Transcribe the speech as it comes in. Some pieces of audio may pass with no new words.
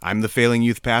I'm the Failing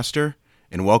Youth Pastor,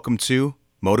 and welcome to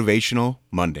Motivational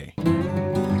Monday.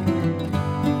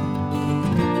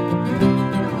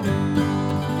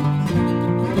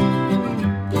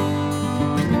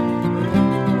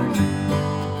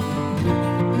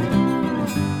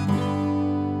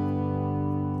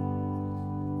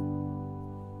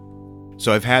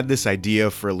 So I've had this idea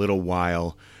for a little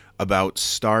while about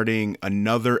starting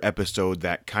another episode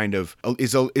that kind of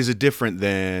is a different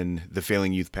than the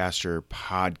Failing Youth Pastor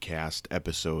podcast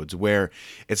episodes, where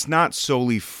it's not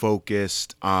solely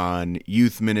focused on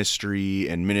youth ministry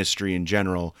and ministry in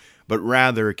general, but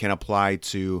rather can apply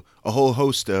to a whole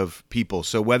host of people.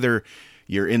 So whether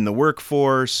you're in the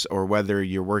workforce, or whether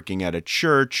you're working at a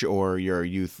church, or you're a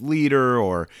youth leader,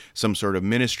 or some sort of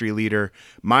ministry leader,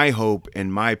 my hope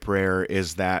and my prayer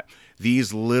is that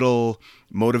these little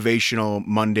motivational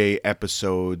Monday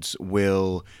episodes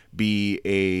will be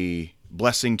a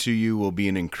blessing to you, will be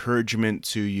an encouragement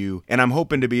to you. And I'm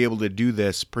hoping to be able to do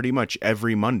this pretty much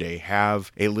every Monday,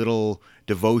 have a little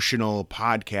devotional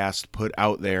podcast put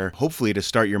out there, hopefully to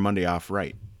start your Monday off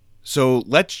right. So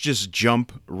let's just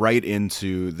jump right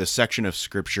into the section of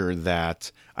scripture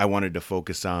that I wanted to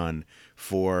focus on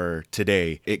for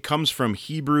today. It comes from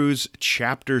Hebrews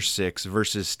chapter 6,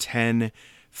 verses 10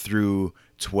 through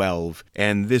 12,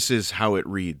 and this is how it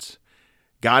reads.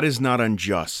 God is not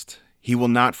unjust. He will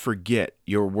not forget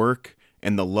your work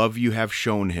and the love you have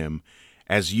shown him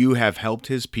as you have helped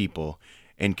his people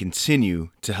and continue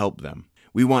to help them.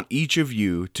 We want each of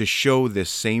you to show this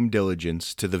same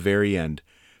diligence to the very end,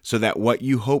 so that what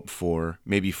you hope for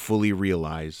may be fully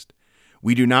realized.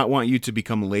 We do not want you to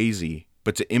become lazy,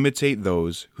 but to imitate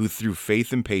those who through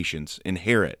faith and patience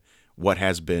inherit what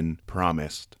has been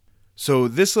promised. So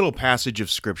this little passage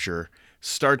of scripture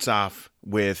starts off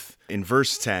with, in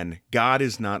verse 10, God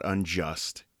is not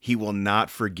unjust. He will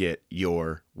not forget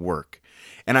your work.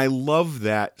 And I love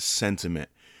that sentiment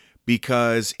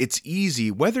because it's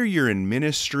easy, whether you're in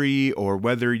ministry or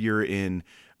whether you're in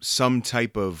some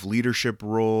type of leadership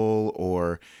role,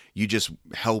 or you just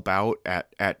help out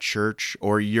at church,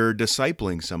 or you're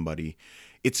discipling somebody,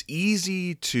 it's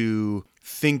easy to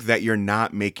think that you're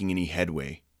not making any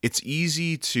headway. It's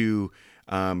easy to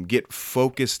get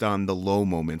focused on the low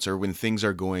moments or when things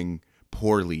are going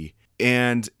poorly.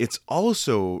 And it's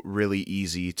also really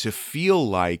easy to feel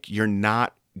like you're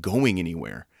not going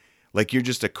anywhere. Like you're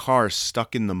just a car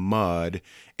stuck in the mud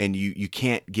and you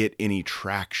can't get any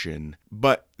traction.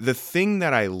 But the thing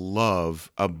that I love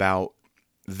about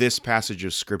this passage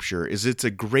of scripture is it's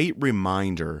a great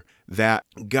reminder that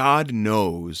God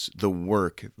knows the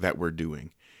work that we're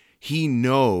doing. He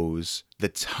knows the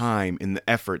time and the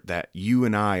effort that you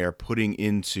and I are putting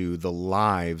into the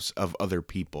lives of other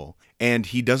people. And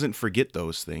he doesn't forget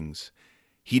those things.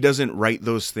 He doesn't write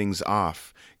those things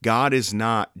off. God is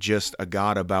not just a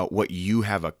God about what you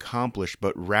have accomplished,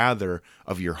 but rather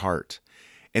of your heart.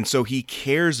 And so he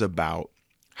cares about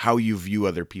how you view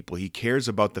other people. He cares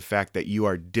about the fact that you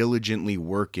are diligently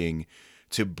working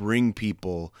to bring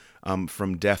people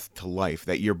from death to life,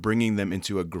 that you're bringing them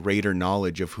into a greater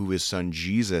knowledge of who his son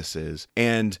Jesus is.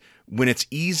 And when it's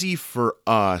easy for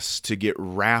us to get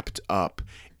wrapped up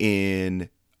in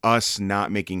us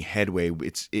not making headway,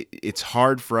 it's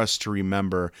hard for us to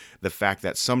remember the fact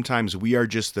that sometimes we are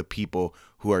just the people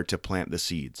who are to plant the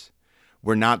seeds.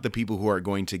 We're not the people who are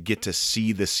going to get to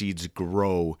see the seeds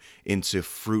grow into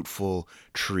fruitful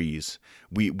trees.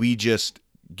 We just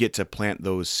get to plant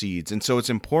those seeds. And so it's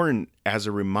important as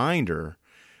a reminder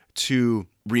to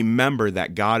remember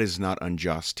that God is not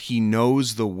unjust. He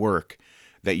knows the work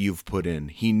that you've put in.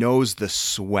 He knows the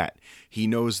sweat. He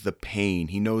knows the pain.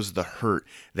 He knows the hurt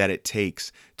that it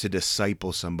takes to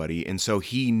disciple somebody. And so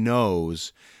he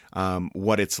knows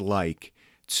what it's like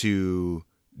to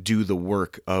do the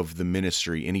work of the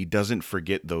ministry, and he doesn't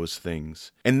forget those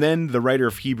things. And then the writer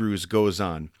of Hebrews goes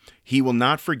on, he will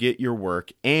not forget your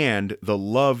work and the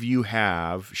love you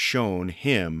have shown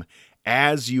him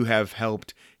as you have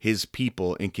helped his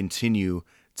people and continue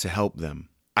to help them.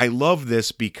 I love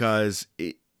this because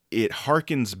it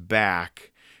harkens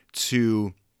back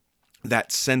to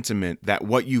that sentiment that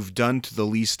what you've done to the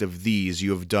least of these,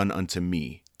 you have done unto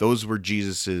me. Those were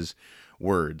Jesus's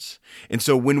words. And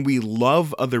so when we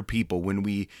love other people, when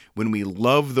we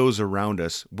love those around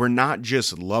us, we're not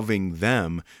just loving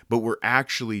them, but we're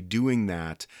actually doing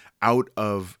that out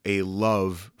of a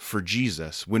love for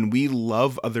Jesus. When we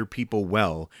love other people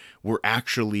well, we're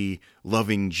actually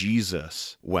loving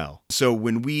Jesus well. So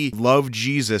when we love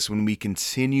Jesus, when we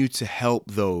continue to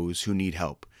help those who need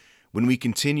help, when we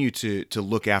continue to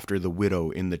look after the widow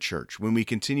in the church, when we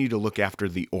continue to look after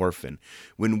the orphan,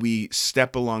 when we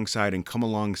step alongside and come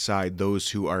alongside those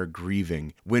who are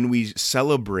grieving, when we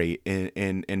celebrate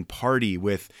and party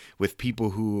with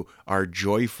people who are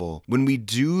joyful, when we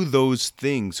do those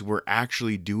things, we're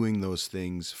actually doing those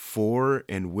things for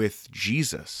and with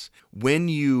Jesus. When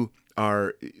you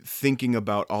are thinking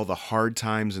about all the hard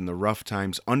times and the rough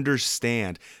times,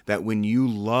 understand that when you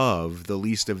love the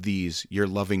least of these, you're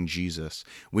loving Jesus.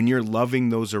 When you're loving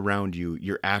those around you,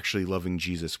 you're actually loving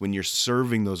Jesus. When you're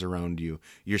serving those around you,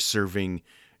 you're serving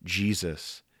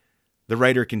Jesus. The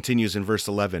writer continues in verse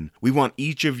 11, "We want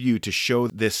each of you to show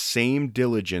this same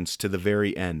diligence to the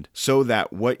very end, so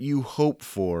that what you hope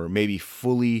for may be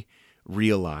fully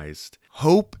realized."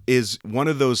 Hope is one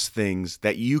of those things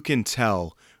that you can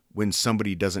tell when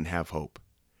somebody doesn't have hope.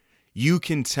 You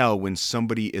can tell when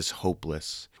somebody is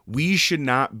hopeless. We should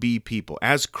not be people,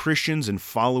 as Christians and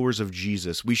followers of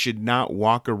Jesus, we should not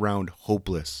walk around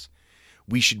hopeless.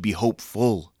 We should be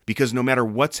hopeful, because no matter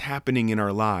what's happening in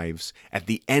our lives, at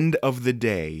the end of the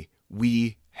day,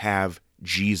 we have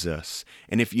Jesus.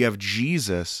 And if you have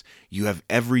Jesus, you have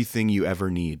everything you ever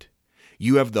need.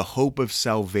 You have the hope of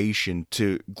salvation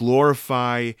to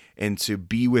glorify and to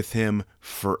be with Him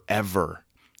forever.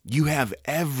 You have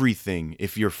everything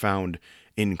if you're found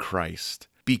in Christ.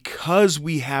 Because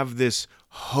we have this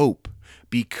hope,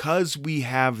 because we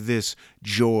have this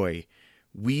joy,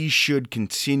 we should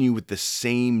continue with the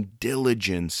same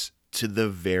diligence to the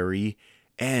very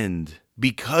end.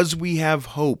 Because we have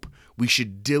hope, we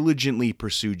should diligently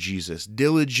pursue Jesus,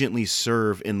 diligently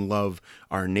serve and love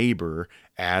our neighbor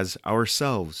as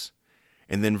ourselves.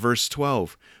 And then verse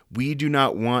 12, "We do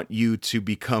not want you to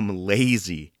become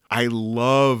lazy." I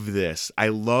love this. I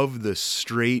love the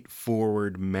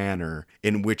straightforward manner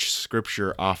in which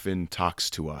Scripture often talks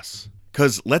to us.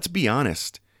 Because let's be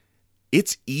honest,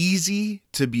 it's easy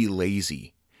to be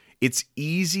lazy. It's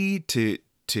easy to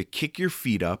kick your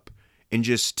feet up and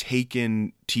just take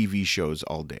in TV shows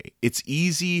all day. It's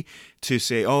easy to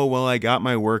say, oh, well, I got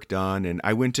my work done and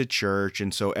I went to church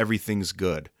and so everything's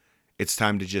good. It's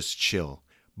time to just chill.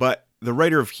 But the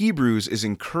writer of Hebrews is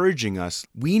encouraging us,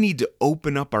 we need to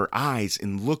open up our eyes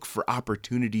and look for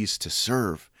opportunities to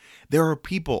serve. There are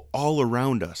people all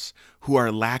around us who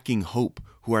are lacking hope,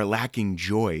 who are lacking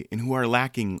joy, and who are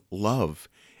lacking love.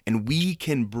 And we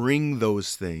can bring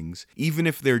those things, even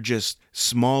if they're just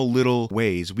small little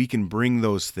ways, we can bring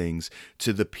those things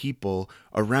to the people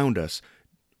around us.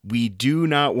 We do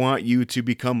not want you to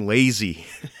become lazy.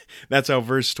 That's how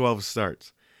verse 12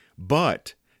 starts.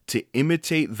 But to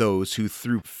imitate those who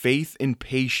through faith and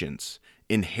patience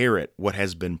inherit what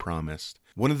has been promised.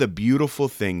 One of the beautiful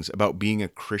things about being a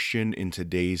Christian in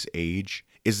today's age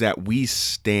is that we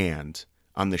stand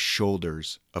on the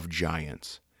shoulders of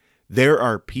giants. There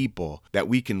are people that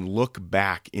we can look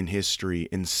back in history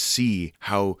and see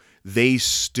how they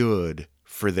stood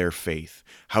for their faith,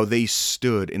 how they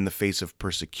stood in the face of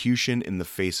persecution, in the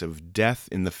face of death,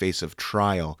 in the face of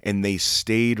trial, and they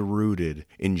stayed rooted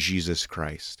in Jesus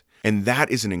Christ. And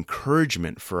that is an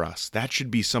encouragement for us. That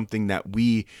should be something that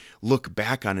we look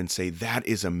back on and say, that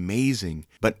is amazing.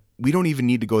 But we don't even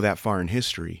need to go that far in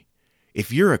history.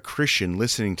 If you're a Christian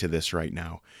listening to this right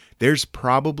now, there's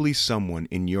probably someone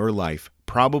in your life,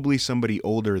 probably somebody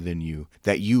older than you,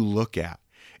 that you look at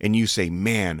and you say,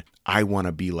 man, I want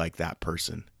to be like that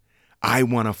person. I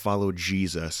want to follow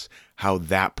Jesus, how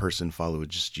that person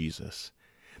follows Jesus.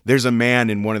 There's a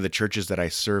man in one of the churches that I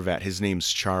serve at. His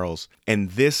name's Charles. And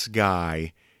this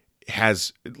guy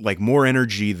has like more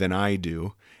energy than I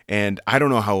do. And I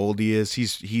don't know how old he is.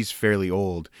 He's fairly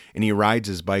old. And he rides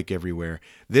his bike everywhere.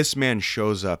 This man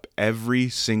shows up every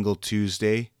single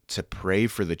Tuesday to pray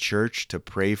for the church, to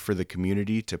pray for the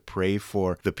community, to pray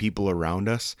for the people around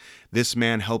us. This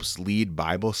man helps lead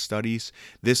Bible studies.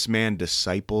 This man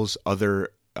disciples other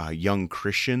young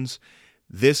Christians.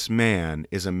 This man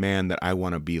is a man that I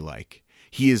want to be like.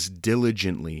 He is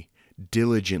diligently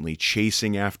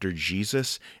chasing after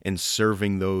Jesus and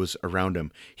serving those around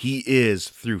him. He is,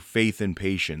 through faith and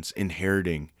patience,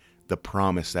 inheriting the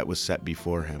promise that was set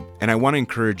before him. And I want to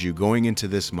encourage you, going into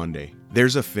this Monday,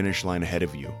 there's a finish line ahead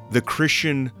of you. The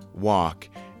Christian walk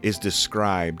is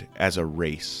described as a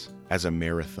race, as a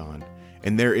marathon.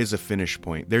 And there is a finish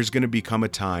point. There's going to become a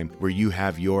time where you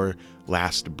have your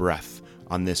last breath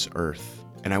on this earth.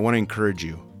 And I want to encourage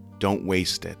you, don't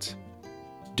waste it.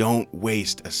 Don't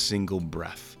waste a single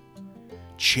breath.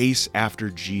 Chase after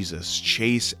Jesus.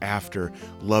 Chase after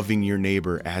loving your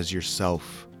neighbor as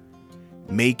yourself.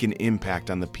 make an impact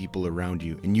on the people around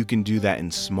you. And you can do that in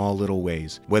small little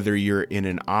ways. Whether you're in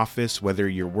an office, whether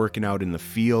you're working out in the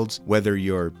fields, whether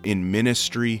you're in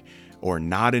ministry or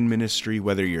not in ministry,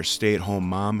 whether you're a stay-at-home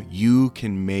mom, you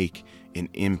can make an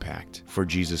impact for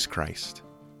Jesus Christ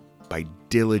by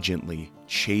diligently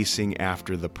chasing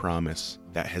after the promise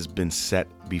that has been set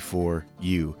before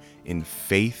you in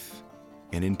faith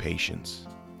and in patience.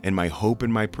 And my hope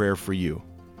and my prayer for you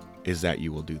is that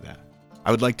you will do that.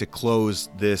 I would like to close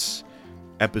this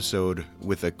episode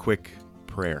with a quick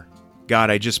prayer.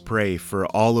 God, I just pray for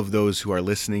all of those who are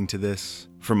listening to this,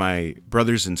 for my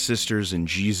brothers and sisters in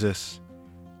Jesus,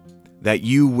 that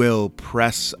you will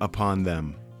press upon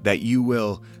them, that you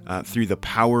will, through the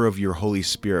power of your Holy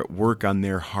Spirit, work on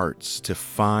their hearts to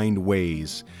find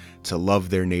ways to love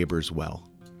their neighbors well.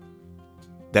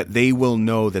 That they will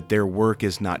know that their work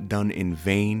is not done in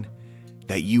vain,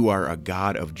 that you are a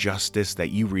God of justice, that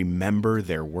you remember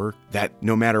their work, that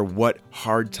no matter what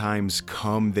hard times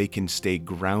come, they can stay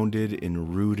grounded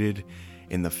and rooted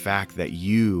in the fact that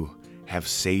you have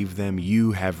saved them,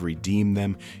 you have redeemed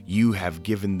them, you have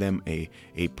given them a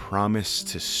promise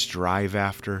to strive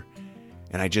after.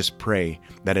 And I just pray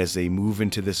that as they move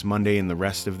into this Monday and the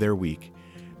rest of their week,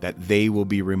 that they will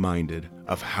be reminded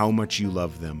of how much you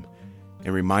love them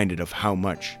and reminded of how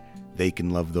much they can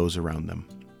love those around them.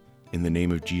 In the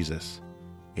name of Jesus,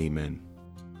 amen.